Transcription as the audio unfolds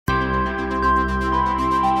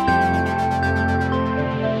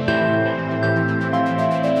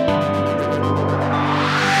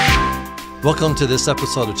Welcome to this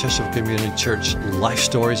episode of Chesterfield Community Church Life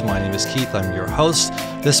Stories. My name is Keith. I'm your host.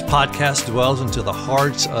 This podcast dwells into the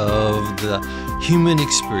hearts of the human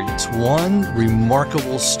experience, one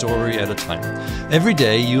remarkable story at a time. Every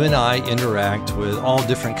day, you and I interact with all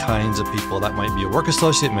different kinds of people. That might be a work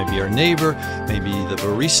associate, maybe our neighbor, maybe the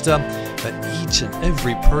barista, but each and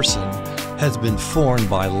every person has been formed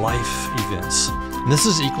by life events. And this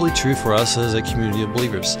is equally true for us as a community of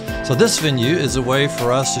believers. So this venue is a way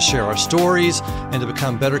for us to share our stories and to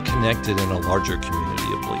become better connected in a larger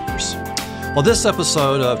community of believers. Well, this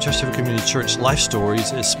episode of Chesterfield Community Church Life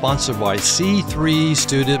Stories is sponsored by C3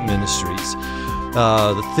 Student Ministries.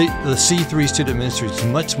 The C3 Student Ministries is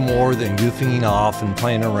much more than goofing off and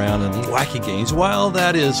playing around and wacky games. While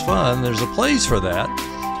that is fun, there's a place for that.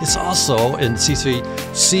 It's also in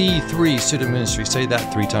C3 Student Ministry, say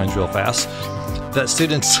that 3 times real fast, that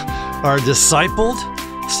students are discipled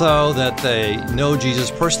so that they know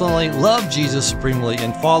Jesus personally, love Jesus supremely,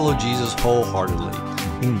 and follow Jesus wholeheartedly.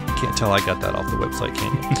 You can't tell I got that off the website,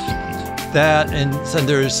 can you?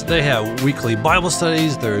 They have weekly Bible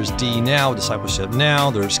studies, there's D Now, Discipleship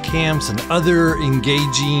Now, there's camps and other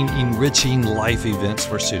engaging, enriching life events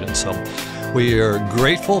for students. So we are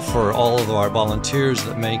grateful for all of our volunteers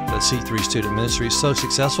that make the C3 Student Ministry so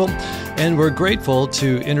successful. And we're grateful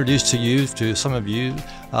to introduce to some of you,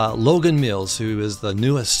 Logan Mills, who is the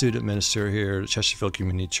newest student minister here at Chesterfield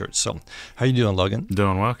Community Church. So how you doing, Logan?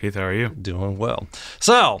 Doing well, Keith. How are you? Doing well.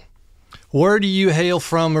 So where do you hail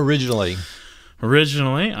from originally?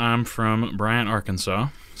 Originally, I'm from Bryant, Arkansas.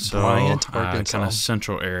 Bryant, Arkansas. Kind of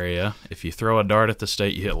central area. If you throw a dart at the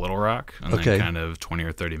state, you hit Little Rock, and then kind of 20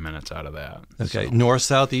 or 30 minutes out of that. Okay, so, north,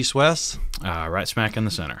 south, east, west? Right smack in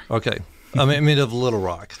the center. Okay. I mean of Little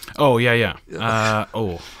Rock. Oh, yeah.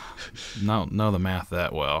 Know the math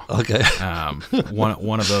that well. Okay.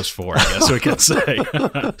 One of those 4, I guess we could say.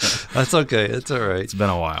 That's okay. It's all right. It's been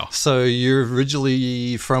a while. So you're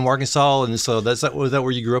originally from Arkansas, and so was that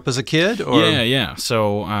where you grew up as a kid? Or? Yeah.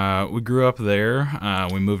 So we grew up there.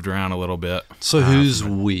 We moved around a little bit. So who's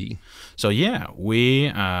we? So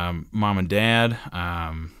we, mom and dad,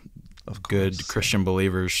 good Christian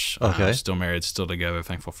believers, okay. Still married, still together,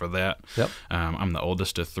 thankful for that. Yep. I'm the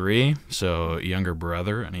oldest of 3, so a younger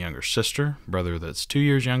brother and a younger sister. Brother that's 2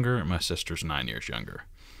 years younger, and my sister's 9 years younger.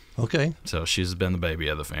 Okay. So she's been the baby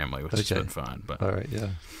of the family, which has been fun. But all right, yeah.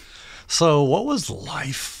 So what was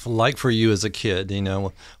life like for you as a kid? You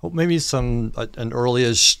know, maybe an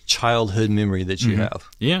earliest childhood memory that you have.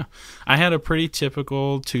 Yeah. I had a pretty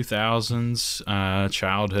typical 2000s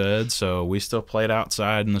childhood, so we still played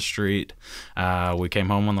outside in the street. We came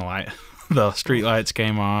home when the street lights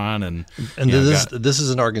came on, and this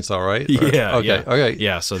is in Arkansas, right? Yeah. Okay.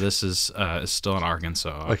 Yeah. So this is still in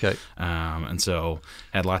Arkansas. Okay. And so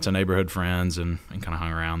had lots of neighborhood friends and kind of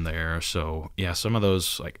hung around there. So yeah, some of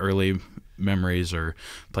those like early memories are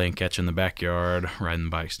playing catch in the backyard, riding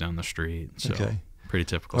bikes down the street. So pretty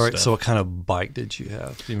typical All right, stuff. So what kind of bike did you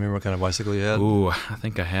have? Do you remember what kind of bicycle you had? Ooh, I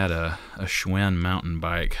think I had a Schwinn mountain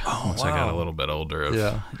bike once I got a little bit older.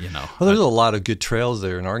 Well, there's a lot of good trails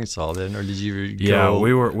there in Arkansas, then, or did you go? Yeah,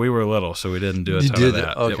 we were little, so we didn't do a ton of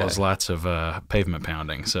that. Okay. It was lots of pavement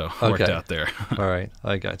pounding, so it worked out there. All right,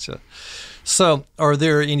 I gotcha. So are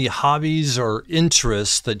there any hobbies or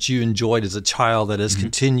interests that you enjoyed as a child that has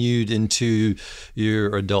continued into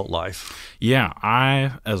your adult life? Yeah,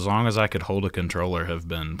 as long as I could hold a controller, have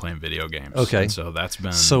been playing video games. Okay. And so that's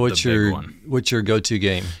been big one. What's your go-to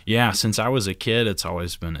game? Yeah, since I was a kid, it's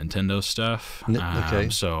always been Nintendo stuff. Okay.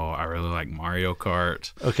 So I really like Mario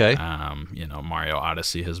Kart. Okay. Mario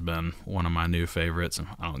Odyssey has been one of my new favorites.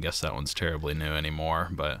 I don't guess that one's terribly new anymore.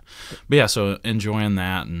 But yeah, so enjoying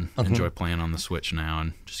that and enjoy playing on the Switch now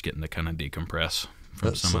and just getting to kind of decompress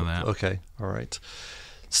from some of that. Okay. All right.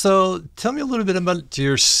 So tell me a little bit about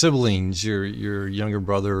your siblings, your younger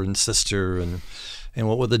brother and sister, and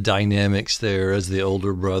what were the dynamics there as the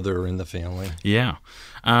older brother in the family? Yeah.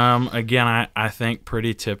 Again, I think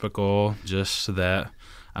pretty typical, just that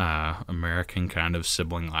American kind of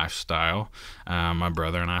sibling lifestyle. My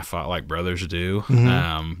brother and I fought like brothers do,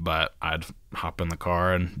 but I'd hop in the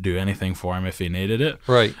car and do anything for him if he needed it.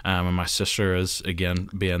 Right. And my sister is, again,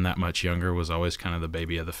 being that much younger, was always kind of the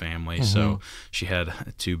baby of the family. So she had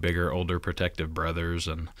 2 bigger, older, protective brothers,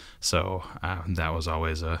 and so that was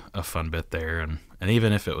always a fun bit there. And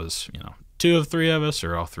even if it was, 2 of 3 of us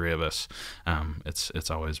or all 3 of us,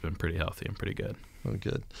 it's always been pretty healthy and pretty good. Well,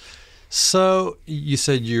 good. So you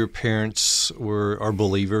said your parents are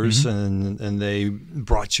believers, and they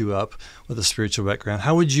brought you up with a spiritual background.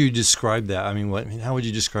 How would you describe that? I mean, how would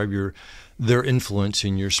you describe their influence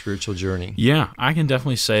in your spiritual journey? Yeah, I can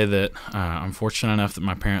definitely say that I'm fortunate enough that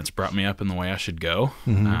my parents brought me up in the way I should go,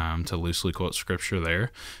 to loosely quote scripture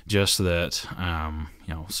there. Just that,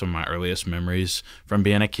 some of my earliest memories from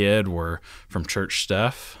being a kid were from church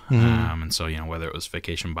stuff. And so, whether it was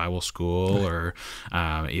Vacation Bible School or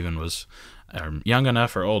even was young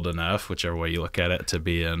enough or old enough, whichever way you look at it, to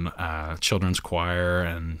be in children's choir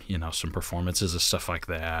and some performances and stuff like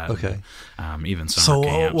that. Okay. And, even summer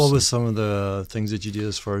camps. So, what was some of the things that you did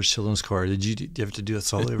as far as children's choir? Did you have to do a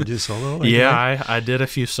solo? Ever do a solo? Yeah, I did a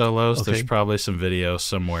few solos. Okay. There's probably some video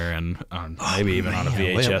somewhere, and maybe even on a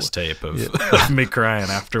VHS tape of me crying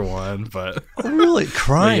after one. But really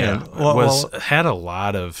crying? Had a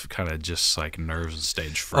lot of kind of just like nerves and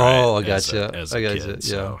stage fright. Oh, I got you. As a kid, yeah.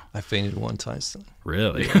 So. I fainted one time. So.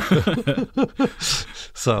 Really?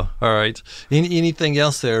 So, all right. Anything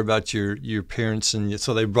else there about your parents? And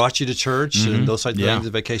so they brought you to church and those types of things,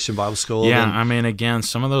 the Vacation Bible School? Yeah, I mean, again,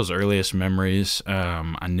 some of those earliest memories,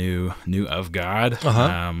 I knew of God.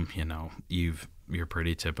 Your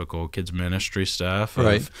pretty typical kids ministry stuff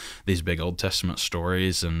of these big Old Testament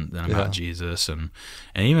stories and then about Jesus. And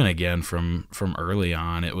even again, from early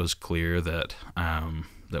on, it was clear that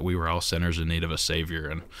that we were all sinners in need of a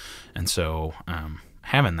Savior. And so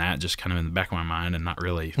having that just kind of in the back of my mind and not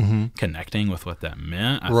really connecting with what that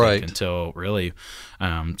meant, I think, until really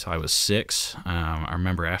until I was 6. I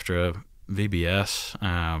remember after a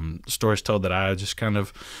VBS, stories told that I just kind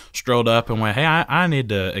of strolled up and went, hey, I need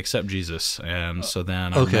to accept Jesus. And so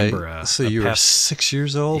then I remember so you were 6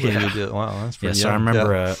 years old? Yeah. And you did, wow, that's pretty young. So I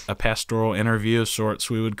remember a pastoral interview of sorts,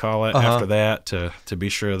 we would call it, after that, to be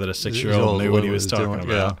sure that a 6-year-old knew what he was talking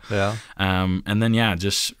about. Yeah. And then,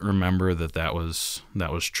 just remember that was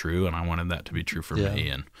true, and I wanted that to be true for me.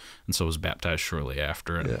 And so I was baptized shortly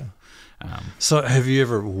after. And, so have you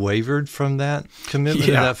ever wavered from that commitment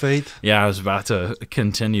to that faith? Yeah, I was about to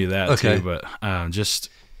continue that too, but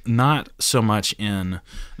just not so much in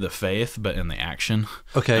the faith, but in the action.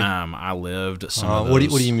 Okay. I lived some of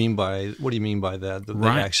those. What do you mean by that? The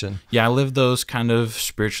action? Yeah, I lived those kind of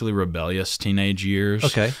spiritually rebellious teenage years.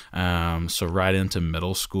 Okay. So right into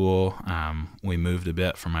middle school, we moved a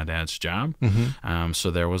bit from my dad's job.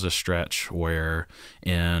 So there was a stretch where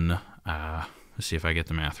let's see if I get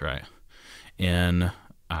the math right. In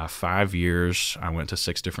 5 years, I went to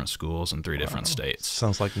 6 different schools in 3 different states.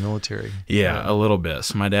 Sounds like military. Yeah, a little bit.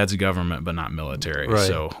 So my dad's government, but not military. Right.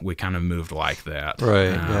 So we kind of moved like that. Right.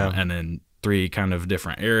 And then 3 kind of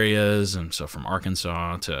different areas. And so from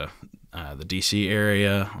Arkansas to the D.C.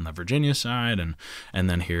 area on the Virginia side, and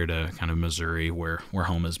then here to kind of Missouri, where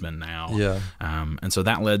home has been now. Yeah. And so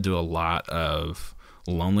that led to a lot of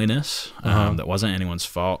loneliness that wasn't anyone's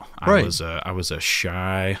fault. I was a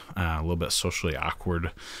shy, a little bit socially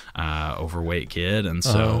awkward, overweight kid, and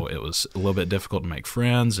so it was a little bit difficult to make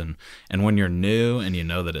friends. And when you're new and you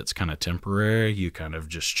know that it's kind of temporary, you kind of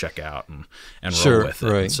just check out and roll with it.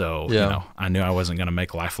 Right. And so I knew I wasn't going to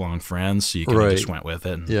make lifelong friends, so you kind of just went with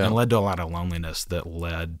it, and led to a lot of loneliness that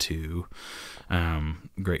led to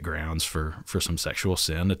great grounds for some sexual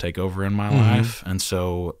sin to take over in my life. And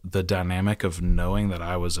so the dynamic of knowing that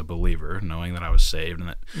I was a believer, knowing that I was saved, and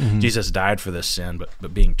that Jesus died for this sin,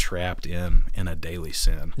 but being trapped in a daily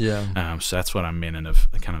sin. Yeah. So that's what I'm meaning of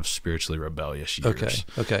kind of spiritually rebellious years.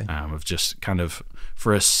 Okay. Of just kind of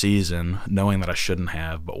for a season knowing that I shouldn't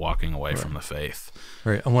have, but walking away from the faith.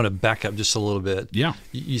 Right. I want to back up just a little bit. Yeah.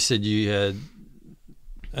 You said you had,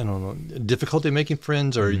 I don't know, difficulty making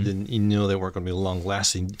friends, or you knew they weren't going to be long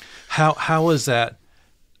lasting. How has that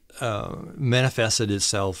manifested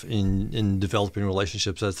itself in developing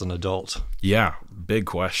relationships as an adult? Yeah, big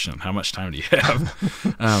question. How much time do you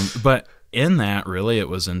have? But in that, really, it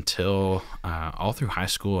was until all through high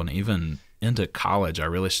school and even into college, I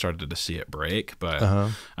really started to see it break.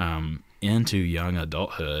 But into young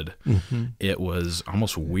adulthood, it was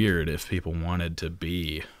almost weird if people wanted to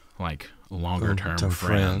be like longer term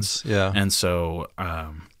friends. Yeah. And so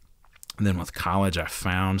then with college, I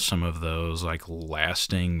found some of those like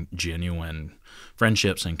lasting, genuine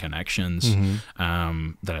friendships and connections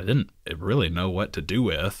that I didn't really know what to do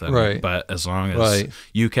with. But as long as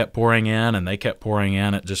you kept pouring in and they kept pouring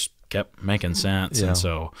in, it just kept making sense. And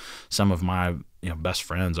so some of my best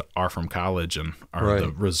friends are from college and are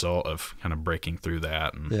the result of kind of breaking through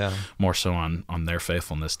that, and more so on their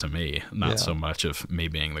faithfulness to me, not so much of me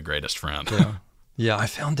being the greatest friend. Yeah, I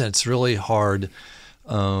found that it's really hard.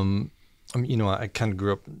 I mean, I kind of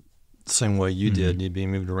grew up the same way you did. You'd be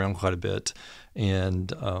moved around quite a bit,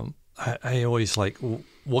 and I always like,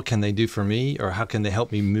 what can they do for me, or how can they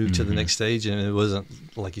help me move to the next stage? And it wasn't,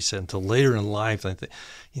 like you said, until later in life, I think,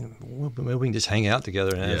 maybe we can just hang out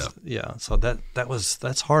together. And so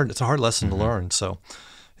that's hard. It's a hard lesson to learn. So,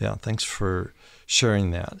 yeah, thanks for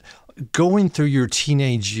sharing that. Going through your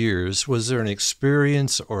teenage years, was there an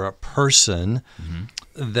experience or a person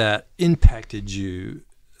that impacted you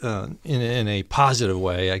in a positive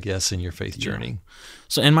way, I guess, in your faith journey?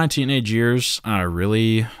 So in my teenage years, I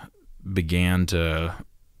really began to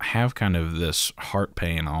have kind of this heart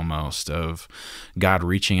pain almost of God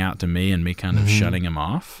reaching out to me and me kind of shutting him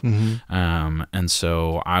off. And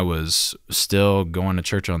so I was still going to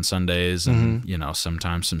church on Sundays and,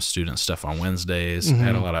 sometimes some student stuff on Wednesdays. I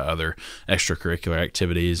had a lot of other extracurricular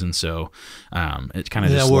activities. And so it kind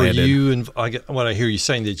of just landed. What I hear you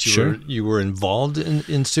saying, that you were involved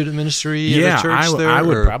in student ministry yeah, at a church there? I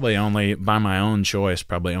would probably only, by my own choice,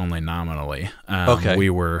 probably only nominally. We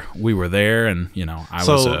were there, and, I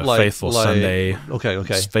was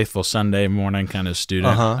faithful Sunday morning kind of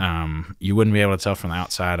student. You wouldn't be able to tell from the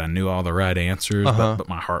outside. I knew all the right answers, but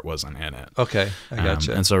my heart wasn't in it. Okay, I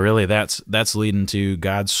gotcha. And so really that's leading to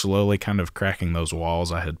God slowly kind of cracking those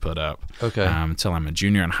walls I had put up. Okay. Until I'm a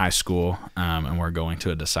junior in high school, and we're going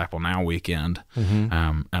to a Disciple Now weekend.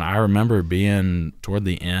 And I remember being toward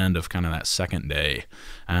the end of kind of that second day.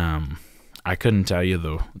 I couldn't tell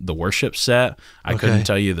you the worship set. I couldn't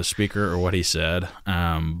tell you the speaker or what he said.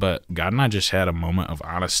 But God and I just had a moment of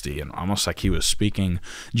honesty, and almost like he was speaking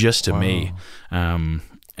just to me.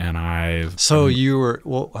 So you were,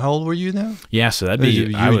 how old were you now? Yeah, so that'd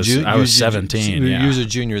be, I was 17. You was a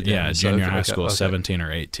junior then. Yeah, junior high school, 17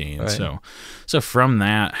 or 18. Right. So from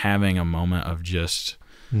that, having a moment of just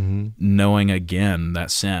knowing again that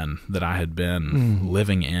sin that I had been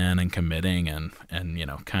living in and committing and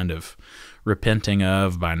kind of repenting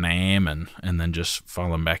of by name, and then just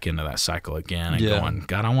falling back into that cycle again and going,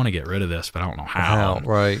 God, I want to get rid of this, but I don't know how.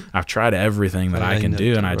 Right. I've tried everything that I can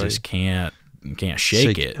do, and I just can't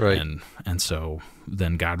shake it. Right. And so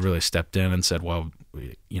then God really stepped in and said, well,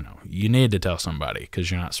 you need to tell somebody, because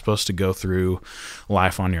you're not supposed to go through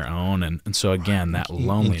life on your own. And so again, that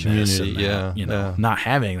loneliness and that, not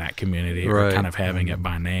having that community, or kind of having it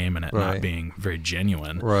by name and it not being very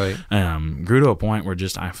genuine, grew to a point where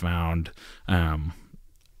just I found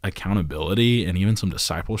accountability and even some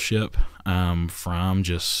discipleship from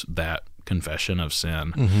just that confession of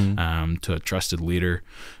sin to a trusted leader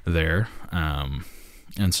there.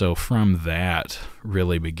 And so from that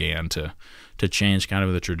really began to change kind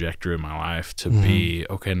of the trajectory of my life to be,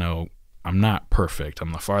 okay, no, I'm not perfect.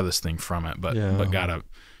 I'm the farthest thing from it, but God,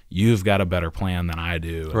 you've got a better plan than I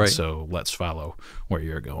do. And so let's follow where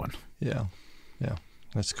you're going. Yeah. Yeah.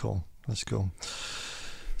 That's cool.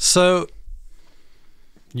 So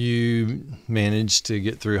you managed to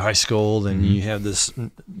get through high school, and you have this,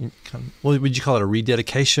 what would you call it, a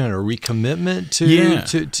rededication or recommitment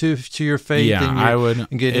to your faith? Yeah, I would.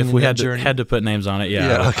 If we had to put names on it,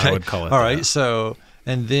 I would call it. All right. So,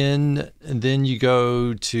 and then you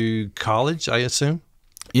go to college, I assume.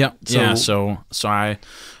 Yep. So I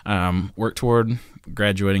worked toward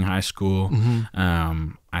graduating high school.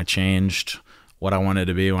 I changed what I wanted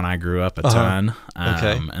to be when I grew up a ton.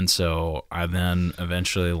 And so I then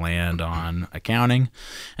eventually land on accounting.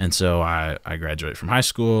 And so I graduate from high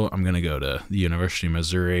school. I'm going to go to the University of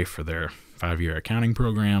Missouri for their 5-year accounting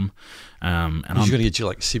program. And was you going to get you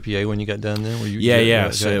like CPA when you got done then?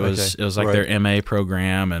 So it was like their MA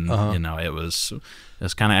program, and it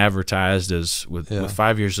was kind of advertised as with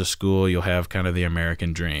 5 years of school, you'll have kind of the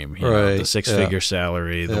American dream, the 6-figure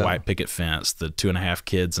salary, the white picket fence, the 2.5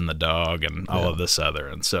 kids and the dog, and all of this other.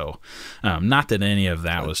 And so, not that any of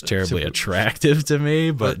that was terribly attractive to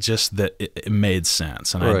me, but just that it made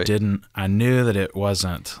sense. And I knew that it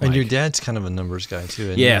wasn't. And your dad's kind of a numbers guy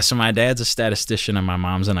too, isn't he? So my dad's a statistician and my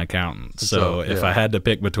mom's an accountant. So if I had to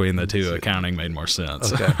pick between the two, accounting made more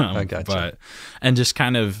sense. Okay, I got you. And just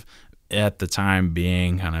kind of, at the time,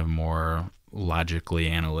 being kind of more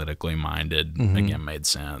logically, analytically minded, again, made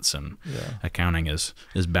sense. And accounting is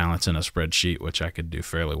balancing a spreadsheet, which I could do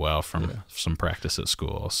fairly well from some practice at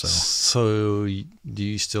school. So do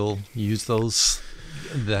you still use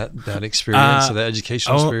that experience, that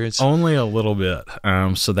educational experience? Only a little bit.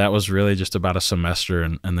 So that was really just about a semester,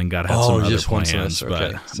 and then God had some other plans.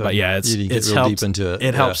 But yeah, it's helped deep into it.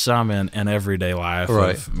 It helps some in everyday life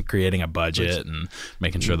of creating a budget and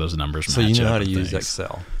making sure those numbers match. So you know how to use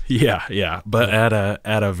Excel. Yeah, but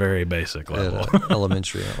at a very basic level,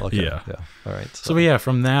 elementary. Okay. Yeah. All right. So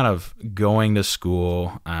from that of going to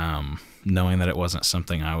school, knowing that it wasn't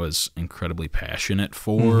something I was incredibly passionate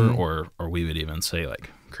for, or we would even say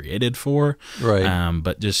like created for,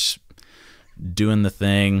 but just doing the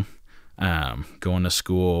thing, going to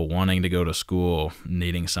school, wanting to go to school,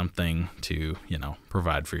 needing something to,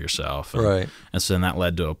 provide for yourself. Right. And so then that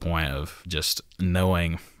led to a point of just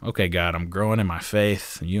knowing, okay, God, I'm growing in my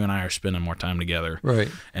faith. You and I are spending more time together. Right.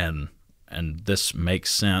 And this makes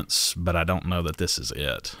sense, but I don't know that this is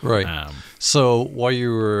it. Right. So while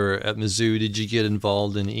you were at Mizzou, did you get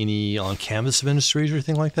involved in any on-campus ministries or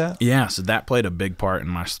anything like that? Yeah, so that played a big part in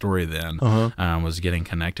my story then, was getting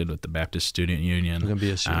connected with the Baptist Student Union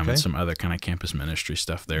and some other kind of campus ministry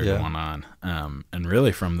stuff there going on. And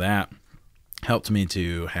really from that, helped me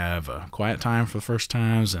to have a quiet time for the first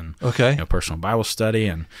times and personal Bible study.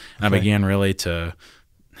 And I began really to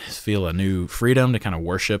feel a new freedom to kind of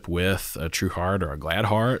worship with a true heart or a glad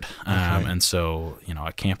heart. And so,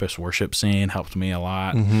 a campus worship scene helped me a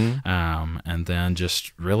lot. And then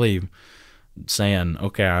just really saying,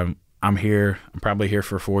 okay, I'm here. I'm probably here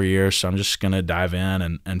for 4 years, so I'm just going to dive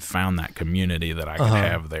in and found that community that I could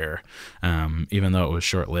have there. Even though it was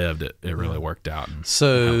short-lived, it really worked out and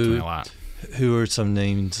helped me a lot. Who are some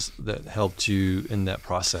names that helped you in that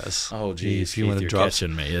process? Oh, geez, if you want to drop,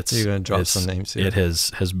 catching me. You're going to drop some names here. It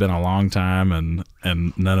has been a long time, and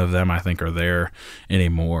none of them I think are there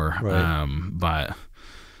anymore. Right.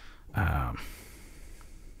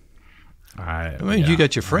 You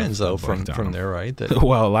got your friends though from there, right?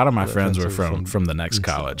 Well, a lot of my friends were from the next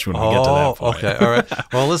college when we get to that point. Okay, all right.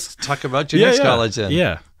 Well, let's talk about your next college then.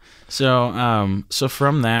 Yeah. So, so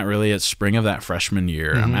from that, really, it's spring of that freshman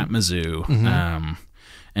year, I'm at Mizzou,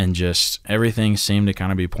 and just everything seemed to kind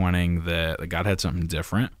of be pointing that God had something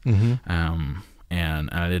different, and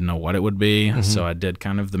I didn't know what it would be. So I did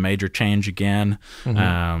kind of the major change again,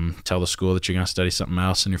 tell the school that you're going to study something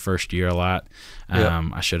else in your first year a lot.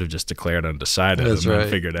 I should have just declared undecided and then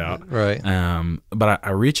figured out. Right. But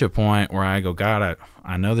I reach a point where I go, God,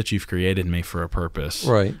 I know that you've created me for a purpose.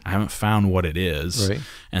 Right. I haven't found what it is. Right.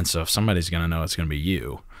 And so if somebody's going to know, it's going to be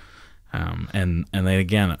you. And then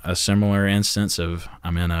again, a similar instance of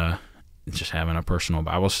I'm in just having a personal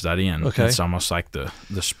Bible study, and it's almost like the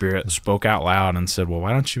Spirit spoke out loud and said, well,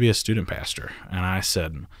 why don't you be a student pastor? And I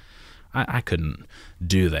said, I couldn't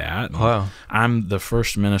do that. Wow. I'm the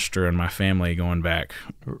first minister in my family going back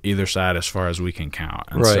either side as far as we can count.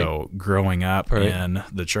 And so growing up in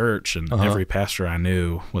the church, and every pastor I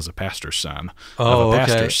knew was a pastor's son of a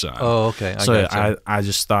pastor's son. Oh, okay. I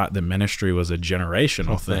just thought the ministry was a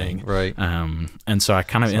generational thing. Right. And so I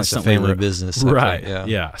kind of instantly... Like a family business. Right.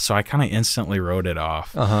 Yeah. So I kind of instantly wrote it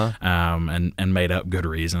off and made up good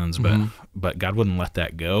reasons, but God wouldn't let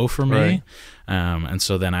that go for me. Right. And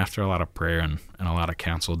so then after a lot of prayer and a lot of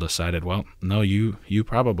counsel, decided, well, no, you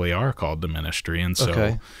probably are called to ministry, and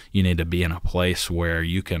so you need to be in a place where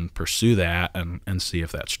you can pursue that and see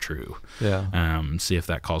if that's true. Yeah. See if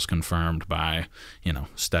that call's confirmed by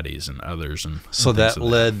studies and others, and so that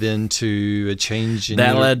led then to a change.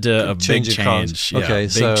 Led to a big change. Yeah,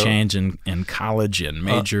 big change in college and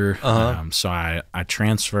major. So I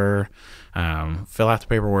transfer. Fill out the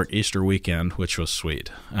paperwork Easter weekend, which was sweet,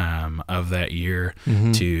 of that year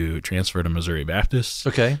to transfer to Missouri Baptist.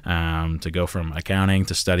 To go from accounting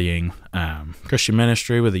to studying Christian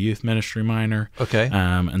ministry with a youth ministry minor.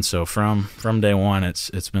 And so from day one,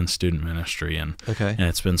 it's been student ministry, and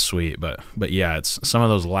it's been sweet. But yeah, it's some of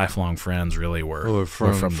those lifelong friends really were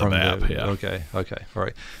from the BAP. Okay, all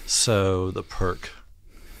right. So the Perk.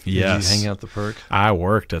 Yes. Did you hang out the Perk? I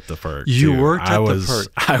worked at the Perk. You worked at the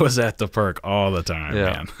Perk? I was at the Perk all the time,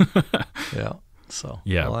 man. Yeah. So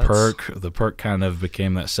the Perk kind of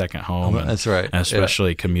became that second home. That's right. And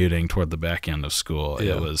especially commuting toward the back end of school.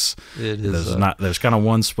 Yeah. There's kind of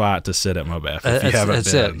one spot to sit at MoBAP if you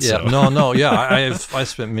haven't been. It. Yeah. So. No. Yeah. I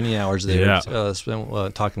spent many hours there. Yeah.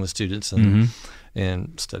 Spent talking with students and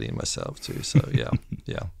studying myself too. So yeah.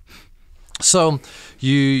 So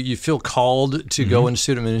you feel called to go into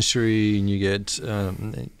student ministry, and you get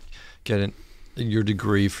your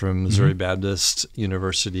degree from Missouri Baptist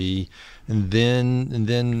University, and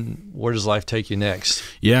then where does life take you next?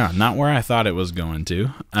 Yeah, not where I thought it was going to.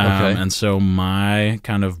 And so my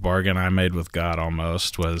kind of bargain I made with God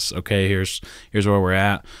almost was, okay, here's where we're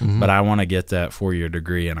at, but I want to get that 4-year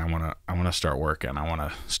degree, and I want to start working. I want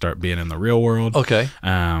to start being in the real world.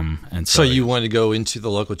 And so you wanted to go into the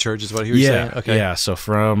local church, is what you were saying? Okay. Yeah. So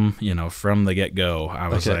from the get go, I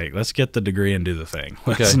was like, let's get the degree and do the thing.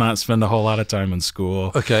 Let's not spend a whole lot of time in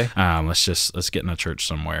school. Let's get in a church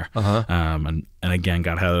somewhere. again,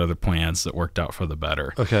 God had other plans that worked out for the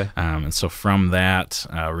better. Okay. And so from that,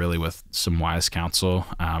 really with some wise counsel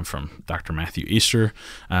from Dr. Matthew Easter,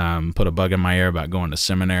 put a bug in my ear about going to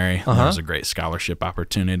seminary. There was a great scholarship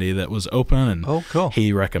opportunity that was open, and cool.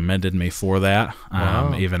 he recommended me for that,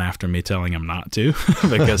 even after me telling him not to,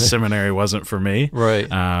 because seminary wasn't for me. Right.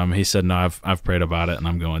 He said, no, I've prayed about it, and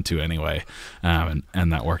I'm going to anyway, and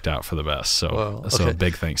that worked out for the best. So, so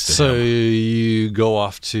big thanks to him. So you go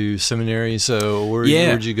off to seminary. So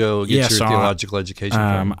where'd you go get your theological education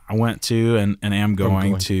from? I went to and am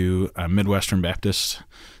going to Midwestern Baptist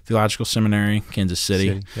Theological Seminary, Kansas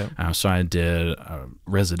City. Yep. So I did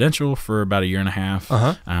residential for about a year and a half,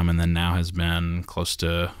 and then now has been close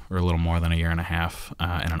to, or a little more than a year and a half,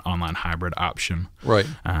 in an online hybrid option. Right.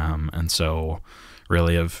 And so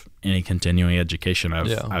really of any continuing education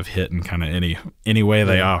I've hit in kind of any way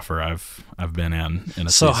they offer, I've been in a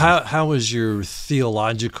So season. how was your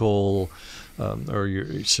theological or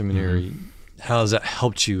your seminary? How has that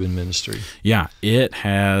helped you in ministry? Yeah, it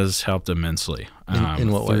has helped immensely.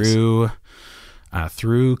 In what ways?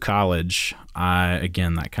 Through college,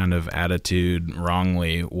 again, that kind of attitude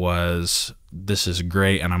wrongly was, this is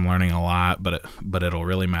great and I'm learning a lot, but it'll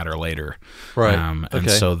really matter later. Right. And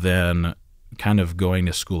so then kind of going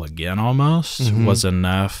to school again almost was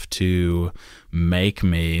enough to make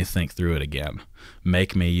me think through it again,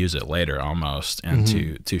 make me use it later almost, and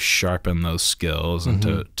to sharpen those skills and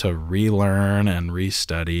to relearn and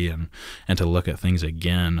restudy and to look at things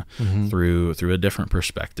again through a different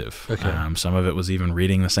perspective. Okay. Some of it was even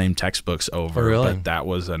reading the same textbooks over, but that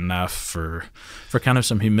was enough for kind of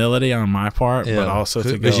some humility on my part, but also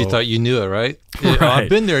to go. Because you thought you knew it, right? Right. Oh, I've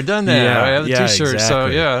been there, done that. Yeah, I have a T-shirt,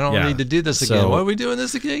 exactly. so I don't need to do this again. Why are we doing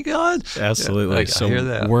this again, God? Absolutely. I hear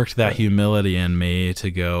that. Worked that humility in me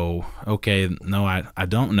to go, okay, no, I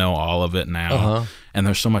don't know all of it now, and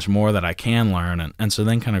there's so much more that I can learn, and so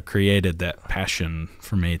then kind of created that passion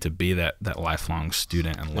for me to be that lifelong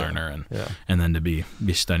student and learner, and then to be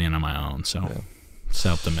studying on my own. So it's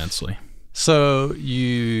helped immensely. So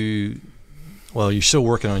you're still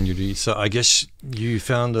working on your duty. So I guess you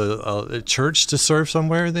found a church to serve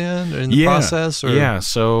somewhere then in the process? Or? Yeah.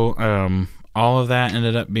 So all of that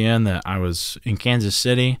ended up being that I was in Kansas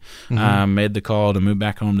City, made the call to move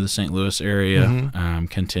back home to the St. Louis area,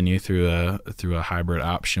 continue through a hybrid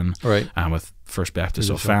option with First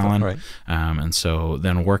Baptist O'Fallon. And so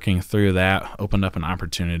then working through that opened up an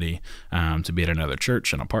opportunity to be at another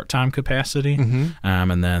church in a part-time capacity.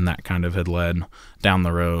 And then that kind of had led down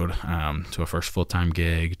the road to a first full-time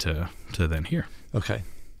gig to then here. Okay.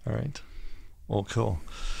 All right. Well, cool.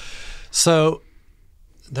 So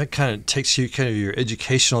that kind of takes you kind of your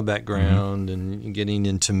educational background and getting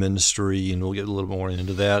into ministry, and we'll get a little more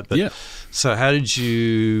into that. But so how did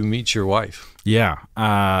you meet your wife? Yeah,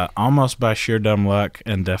 almost by sheer dumb luck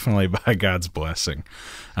and definitely by God's blessing.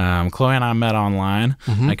 Chloe and I met online.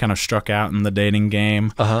 I kind of struck out in the dating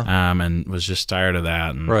game and was just tired of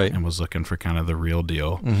that and was looking for kind of the real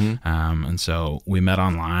deal. And so we met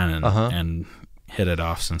online and hit it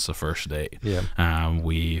off since the first date.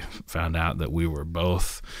 We found out that we were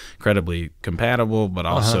both incredibly compatible, but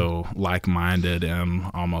also like-minded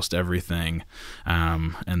in almost everything.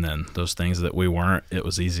 And then those things that we weren't, it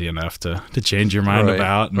was easy enough to change your mind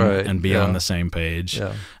about and be on the same page.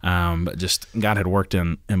 But just God had worked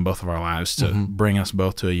in both of our lives to bring us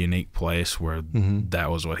both to a unique place where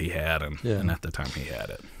that was what He had, and at the time He had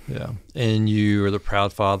it. Yeah. And you are the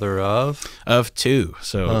proud father of? Of two.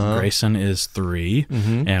 So Grayson is 3,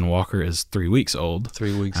 and Walker is 3 weeks old.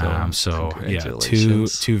 3 weeks old. So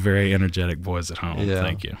two very energetic boys at home.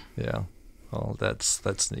 Thank you. Yeah. Oh,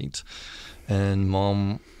 that's neat. And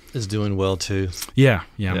mom is doing well too. Yeah.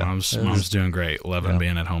 Mom's doing great. Loving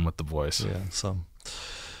being at home with the boys. Yeah.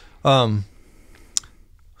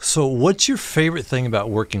 So what's your favorite thing about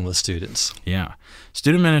working with students? Yeah.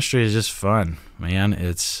 Student ministry is just fun, man.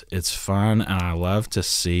 It's fun, and I love to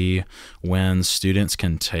see when students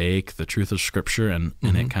can take the truth of Scripture and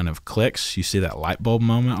it kind of clicks. You see that light bulb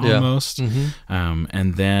moment almost,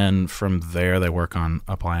 and then from there they work on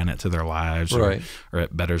applying it to their lives, or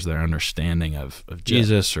it betters their understanding of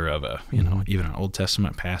Jesus or of a even an Old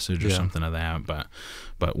Testament passage or something of that.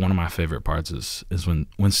 But one of my favorite parts is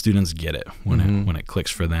when students get it, when it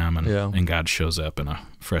clicks for them, and God shows up in a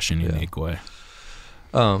fresh and unique way.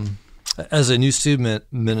 As a new student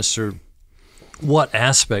minister, what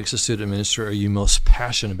aspects of student ministry are you most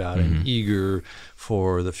passionate about and eager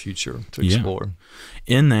for the future to explore?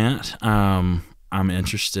 In that, I'm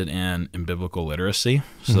interested in biblical literacy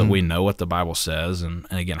so that we know what the Bible says and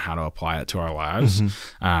again, how to apply it to our lives.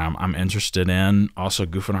 I'm interested in also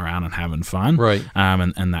goofing around and having fun. Right.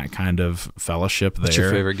 And that kind of fellowship there. What's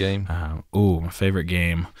your favorite game? My favorite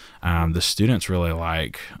game. The students really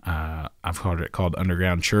like, I've heard it called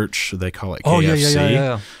Underground Church. They call it KFC.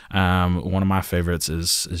 Oh, yeah. One of my favorites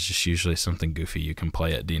is just usually something goofy you can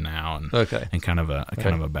play at D now and kind of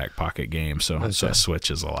a back pocket game. So it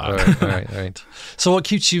switches a lot. All right. So what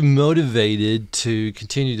keeps you motivated to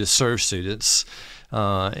continue to serve students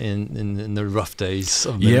in the rough days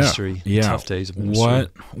of ministry, tough days of ministry?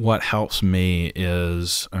 What helps me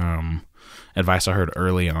is advice I heard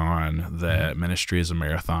early on that ministry is a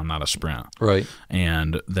marathon, not a sprint. Right.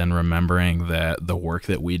 And then remembering that the work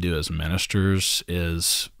that we do as ministers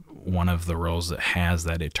is one of the roles that has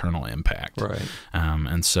that eternal impact. Right.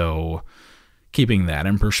 And so keeping that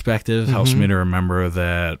in perspective helps me to remember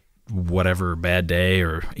that whatever bad day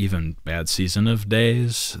or even bad season of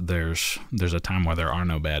days, there's a time where there are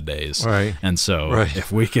no bad days. Right. And so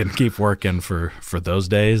if we can keep working for those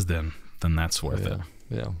days, then that's worth it.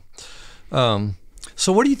 Yeah.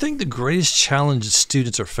 So what do you think the greatest challenge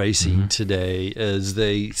students are facing today as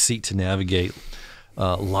they seek to navigate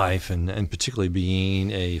life and particularly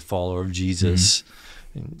being a follower of Jesus?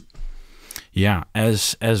 Yeah,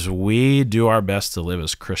 as we do our best to live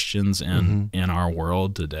as Christians in our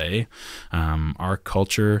world today, our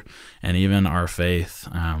culture and even our faith,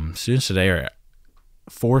 students today are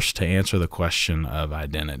forced to answer the question of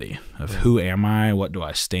identity, of who am I, what do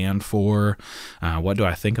I stand for, what do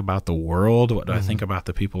I think about the world, what do I think about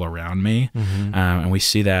the people around me, and we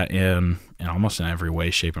see that in almost in every way,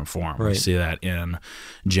 shape, and form. Right. We see that in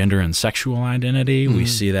gender and sexual identity. We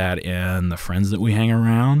see that in the friends that we hang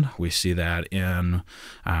around. We see that in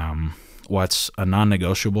what's a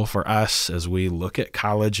non-negotiable for us as we look at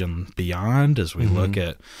college and beyond, as we look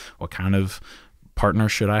at what kind of partner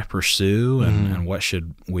should I pursue and what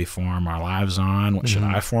should we form our lives on, what should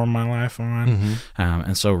I form my life on.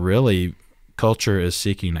 And so really culture is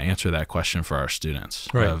seeking to answer that question for our students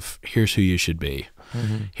of here's who you should be.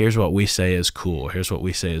 Here's what we say is cool. Here's what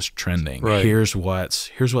we say is trending. Right. Here's what's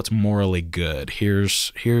morally good.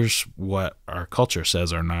 Here's what our culture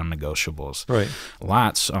says are non-negotiables. Right.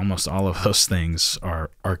 Almost all of those things are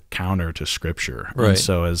counter to Scripture. Right. And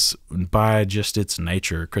so as by just its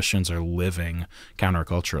nature, Christians are living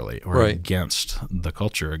counterculturally or against the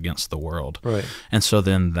culture, against the world. Right. And so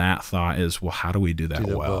then that thought is, well, how do we do that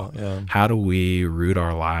well? Yeah. How do we root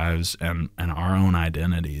our lives and our own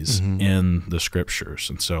identities in the Scriptures?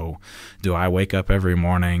 And so do I wake up every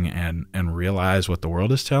morning and realize what the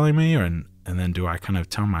world is telling me, and then do I kind of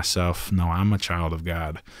tell myself, no, I'm a child of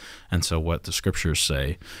God, and so what the Scriptures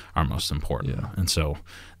say are most important. Yeah. And so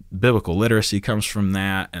biblical literacy comes from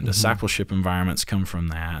that, and discipleship environments come from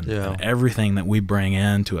that, and everything that we bring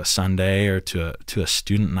into a Sunday or to a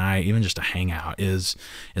student night, even just a hangout, is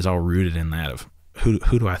all rooted in that of who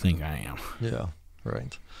do I think I am? Yeah,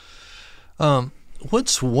 right.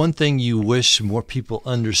 What's one thing you wish more people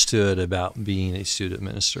understood about being a student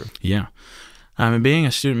minister? Yeah. Being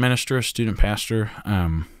a student minister, a student pastor,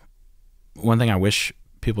 one thing I wish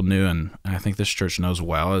people knew, and I think this church knows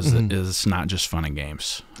well, is that it's not just fun and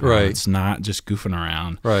games. Right. It's not just goofing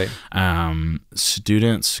around. Right.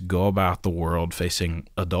 Students go about the world facing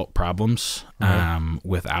adult problems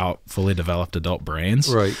without fully developed adult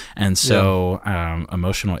brains. Right. And so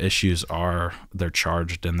emotional issues they're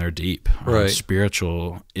charged and they're deep. Right.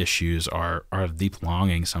 Spiritual issues are of deep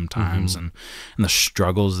longing sometimes, and the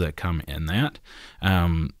struggles that come in that.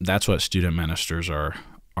 That's what student ministers are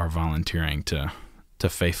volunteering to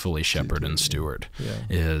faithfully shepherd and steward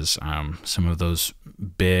is some of those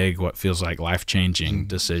big, what feels like life-changing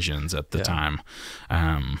decisions at the time,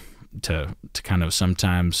 to kind of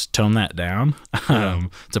sometimes tone that down,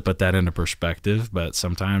 to put that into perspective, but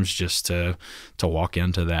sometimes just to walk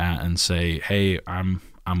into that and say, hey,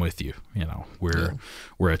 I'm with you. You know,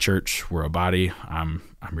 we're a church, we're a body. I'm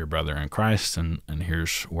your brother in Christ, and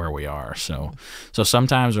here's where we are. So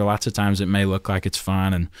sometimes, or lots of times, it may look like it's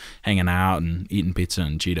fun and hanging out and eating pizza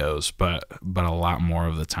and Cheetos, but a lot more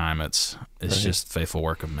of the time, it's just faithful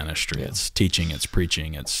work of ministry. It's teaching, it's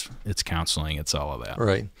preaching, it's counseling, it's all of that.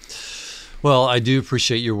 Right. Well, I do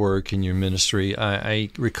appreciate your work and your ministry. I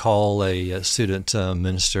recall a student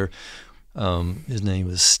minister. His name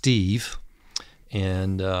was Steve.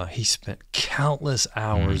 And he spent countless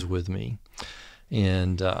hours with me.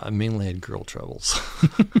 and I mainly had girl troubles.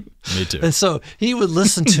 Me too. And so he would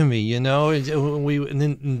listen to me, and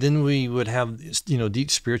then we would have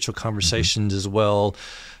deep spiritual conversations as well,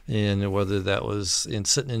 and whether that was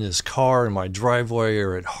sitting in his car in my driveway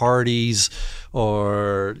or at Hardee's,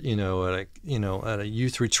 or at a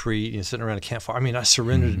youth retreat, sitting around a campfire. I mean, I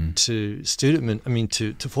surrendered to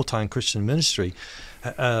to full-time Christian ministry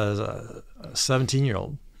as a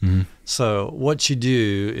 17-year-old. So what you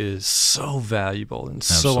do is so valuable and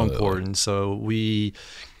so important. So we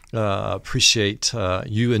appreciate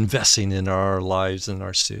you investing in our lives and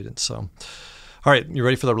our students. So, all right, you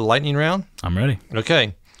ready for the lightning round? I'm ready.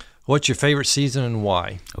 Okay. What's your favorite season and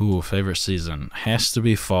why? Ooh, favorite season has to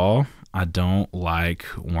be fall. I don't like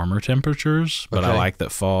warmer temperatures, but I like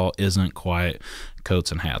that fall isn't quite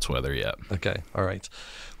coats and hats weather yet. Okay, all right.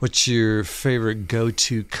 What's your favorite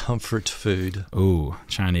go-to comfort food? Ooh,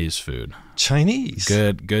 Chinese food. Chinese?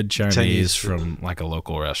 Good Chinese from like a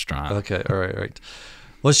local restaurant. Okay, all right.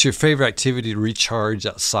 What's your favorite activity to recharge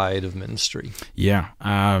outside of ministry? Yeah,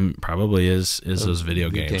 probably is those video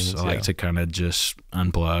games. I like to kind of just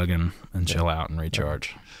unplug and chill out and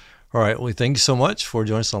recharge. All right. Well, thank you so much for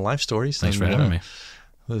joining us on Life Stories. Thanks for having me.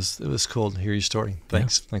 It was cool to hear your story.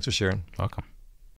 Thanks. Yeah. Thanks for sharing. Welcome.